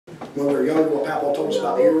when we were younger, what Papa told us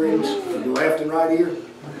about the earrings, the left and right ear.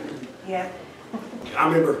 Yeah. I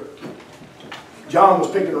remember John was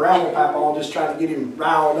picking around with Papa, just trying to get him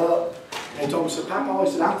riled up, and told him, said, Papa,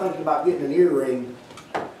 he said, I'm thinking about getting an earring.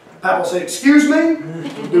 Papa said, excuse me?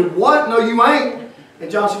 Do what? No, you ain't. And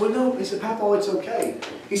John said, well, no. He said, Papa, it's okay.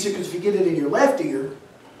 He said, because if you get it in your left ear,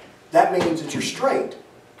 that means that you're straight.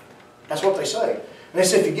 That's what they say. And they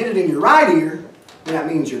said, if you get it in your right ear, then that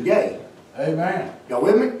means you're gay. Amen. Y'all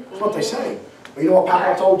with me? That's what they say. Well, you know what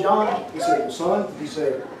Papa told John? He said, well, son, he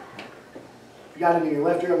said, if you got it in your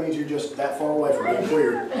left ear, that means you're just that far away from being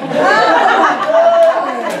queer. That's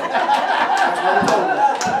what he told me.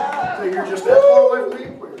 So you're just that far away from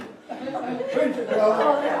being queer.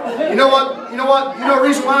 You know what? You know the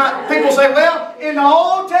reason why people say, well, in the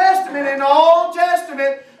Old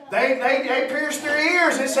Testament, they pierced their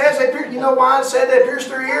ears. It says they pierced. You know why it said they pierced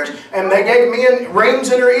their ears? And they gave men rings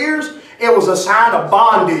in their ears? It was a sign of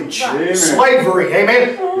bondage, amen. Slavery,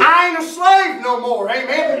 amen. I ain't a slave no more,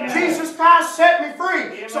 amen. Jesus Christ set me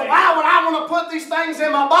free. So why would I want to put these things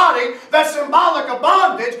in my body that's symbolic of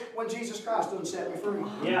bondage when Jesus Christ doesn't set me free?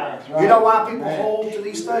 Yeah. You know why people hold to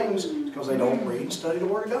these things? Because they don't read and study the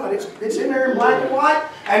Word of God. It's in there in black and white,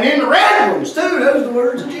 and in the red ones too. Those are the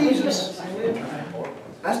words of Jesus.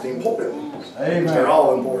 That's the important ones. Amen. They're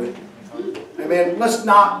all important. Amen. Let's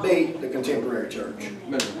not be the contemporary church.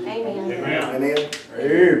 Amen. Amen.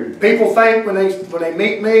 Amen. People think when they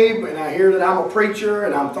meet me and I hear that I'm a preacher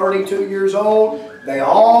and I'm 32 years old, they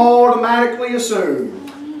automatically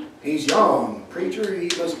assume he's young. Preacher,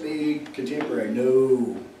 he must be contemporary.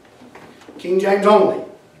 No. King James only.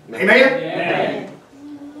 Amen. Amen.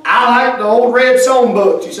 I like the old red song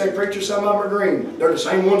books. You say, preacher, some of them are green. They're the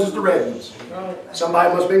same ones as the red ones.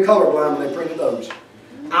 Somebody must have been colorblind when they printed those.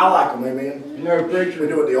 I like them, amen. You know, preacher, we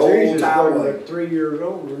do it the old time way. Like 3 years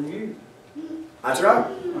older than you. That's right.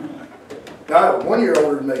 God, 1 year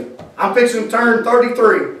older than me. I'm fixing to turn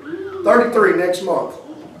 33. 33 next month.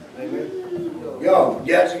 Amen. Young.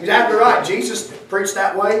 Yes, exactly right. Jesus preached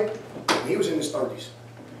that way. He was in his 30s.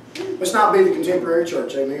 Let's not be the contemporary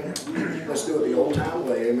church, amen. Let's do it the old time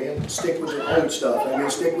way, amen. Stick with the old stuff, amen.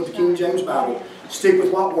 Stick with the King James Bible. Stick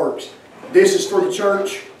with what works. This is for the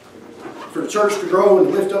church to grow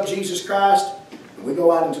and lift up Jesus Christ. And we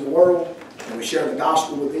go out into the world and we share the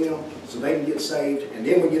gospel with them so they can get saved. And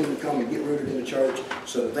then we get them to come and get rooted in the church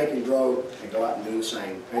so that they can grow and go out and do the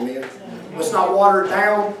same. Amen. Let's not water it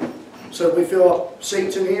down so that we fill up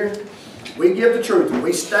seats in here. We give the truth and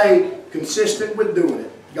we stay consistent with doing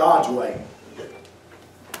it God's way.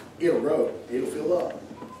 It'll grow. It'll fill up.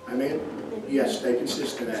 Amen. You have to stay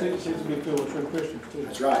consistent at it.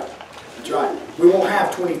 That's right. That's right. We won't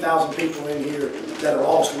have 20,000 people in here that are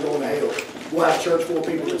lost and going to hell. We'll have a church full of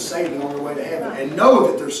people that's saved and on their way to heaven and know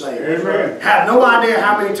that they're saved. Amen. Have no idea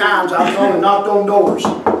how many times I've gone and knocked on doors.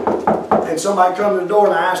 And somebody comes to the door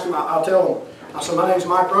and I ask them, I'll tell them, I said, my name's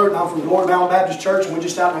Mike Road and I'm from Glory Bound Baptist Church and we're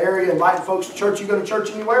just out in the area inviting folks to church. You go to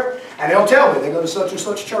church anywhere? And they'll tell me they go to such and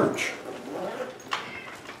such church.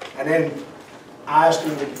 And then I asked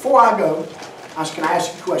them, before I go, I said, can I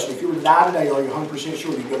ask you a question? If you were to die today, are you 100%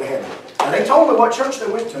 sure you'd go to heaven? And they told me what church they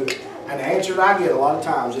went to. And the answer that I get a lot of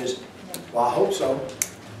times is, well, I hope so.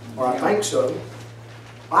 Or I think so.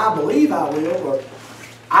 Well, I believe I will. Or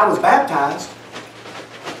I was baptized.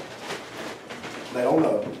 They don't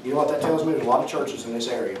know. You know what that tells me? There's a lot of churches in this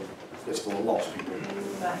area that's full of lost people.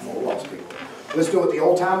 Full of lost people. Let's do it the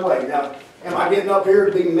old time way. Now, am I getting up here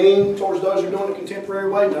to be mean towards those who are doing it the contemporary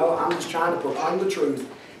way? No, I'm just trying to proclaim the truth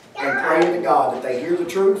and praying to God that they hear the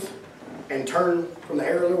truth and turn from the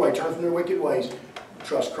error of their way, turn from their wicked ways,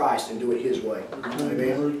 trust Christ and do it His way.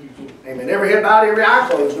 Amen. Amen. Every head bowed, every eye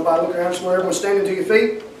closed. Nobody look around somewhere. Everyone standing to your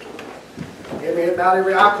feet. Every head bowed,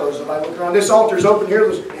 every eye closed. Nobody look around. This altar is open here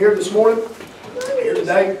this morning, here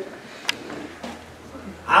today.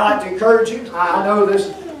 I like to encourage you. I know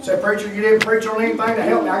this. Say, preacher, you didn't preach on anything to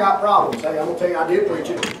help me. I got problems. Hey, I'm going to tell you, I did preach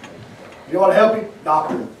it. You know what to help you?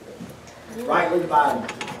 Doctrine. Rightly dividing.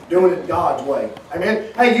 Doing it God's way.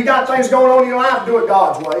 Amen. Hey, you got things going on in your life, do it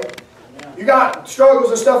God's way. You got struggles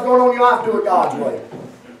and stuff going on in your life, do it God's way.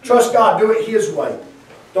 Trust God, do it His way.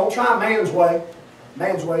 Don't try man's way.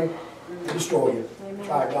 Man's way will destroy you.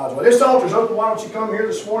 Try it God's way. This altar's open. Why don't you come here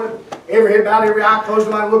this morning? Every head bowed, every eye closed,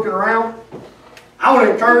 nobody looking around. I want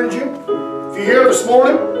to encourage you. If you're here this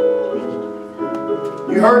morning,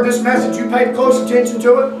 you heard this message, you paid close attention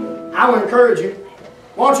to it, I want to encourage you.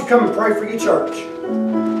 Why don't you come and pray for your church?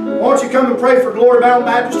 Why don't you come and pray for Glory Bound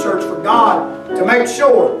Baptist Church for God to make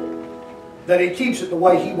sure that He keeps it the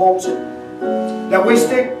way He wants it. That we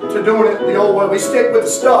stick to doing it the old way. We stick with the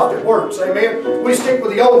stuff that works. Amen. We stick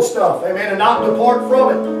with the old stuff. Amen. And not depart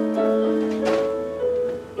from it.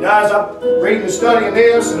 Guys, I'm reading and studying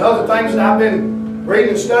this and other things that I've been reading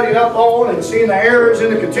and studying up on and seeing the errors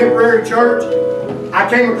in the contemporary church. I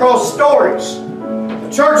came across stories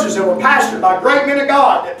of churches that were pastored by great men of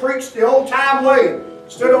God that preached the old-time way,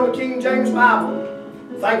 stood on the King James Bible.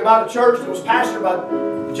 Think about a church that was pastored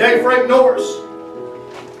by J. Frank Norris.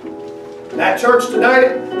 That church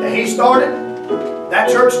today that he started, that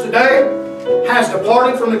church today has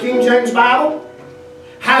departed from the King James Bible,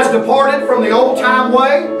 has departed from the old-time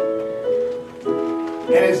way,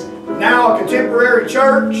 and is now a contemporary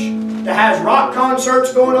church that has rock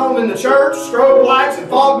concerts going on in the church, strobe lights and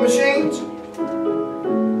fog machines.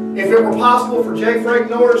 If it were possible for J.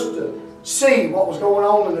 Frank Norris to see what was going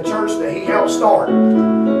on in the church that he helped start,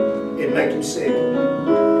 it'd make him sick.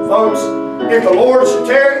 Folks, if the Lord should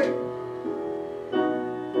tarry,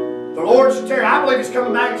 the Lord should tarry. I believe He's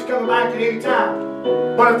coming back at any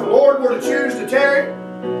time. But if the Lord were to choose to tarry,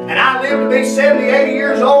 and I live to be 70, 80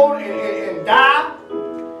 years old and die,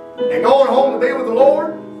 and going home to be with the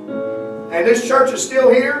Lord, and this church is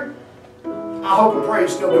still here, I hope and pray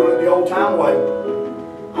He's still doing it the old-time way.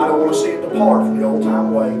 I don't want to see it depart from the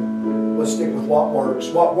old-time way. Let's stick with what works.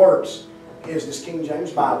 What works is this King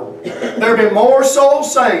James Bible. There have been more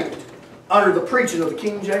souls saved under the preaching of the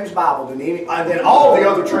King James Bible than all the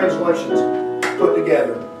other translations put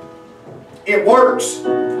together. It works.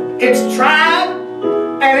 It's tried.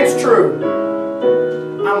 And it's true.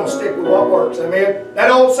 I'm going to stick with what works. Amen.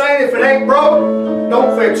 That old saying, if it ain't broke,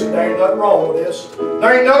 don't fix it. There ain't nothing wrong with this.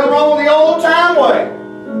 There ain't nothing wrong with the old time way.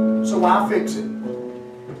 So why fix it?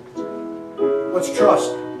 Let's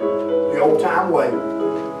trust the old time way.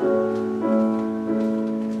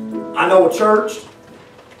 I know a church.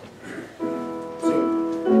 See,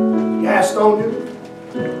 Gastonia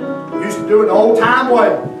used to do it the old time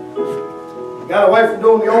way. Got away from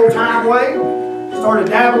doing the old time way. Started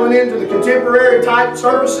dabbling into the contemporary type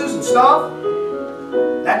services and stuff.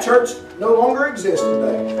 That church no longer exists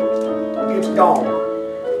today. It's gone.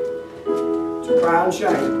 It's a crying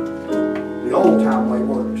shame. The old time way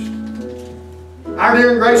works. Our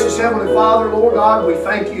dear and gracious Heavenly Father, Lord God, we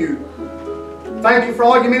thank you. Thank you for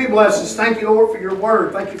all your many blessings. Thank you, Lord, for your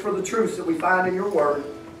word. Thank you for the truths that we find in your word.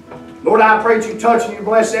 Lord, I pray that you touch and you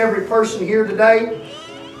bless every person here today.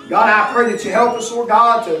 God, I pray that you help us, Lord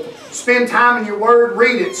God, to spend time in your word,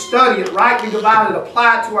 read it, study it, rightly divide it,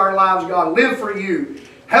 apply it to our lives, God. Live for you.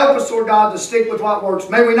 Help us, Lord God, to stick with what works.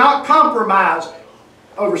 May we not compromise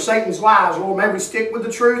over Satan's lies, Lord. May we stick with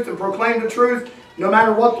the truth and proclaim the truth, no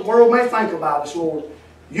matter what the world may think about us, Lord.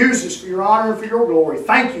 Use us for your honor and for your glory.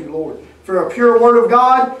 Thank you, Lord, for a pure word of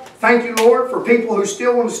God. Thank you, Lord, for people who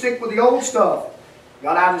still want to stick with the old stuff.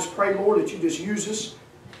 God, I just pray, Lord, that you just use us.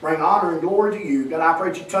 Bring honor and glory to you. God, I pray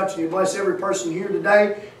that you touch and you bless every person here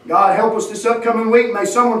today. God, help us this upcoming week. May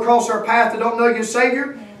someone cross our path that don't know you as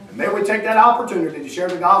Savior. And may we take that opportunity to share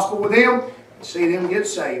the gospel with them and see them get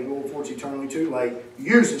saved, Lord, before it's eternally too late.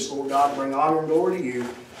 Use us, Lord God, to bring honor and glory to you.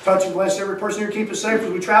 Touch and bless every person here. Keep us safe as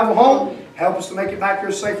we travel home. Help us to make it back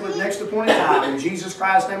here safely at the next appointed time. In Jesus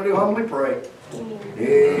Christ's name we do humbly pray.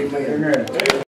 Amen. Amen.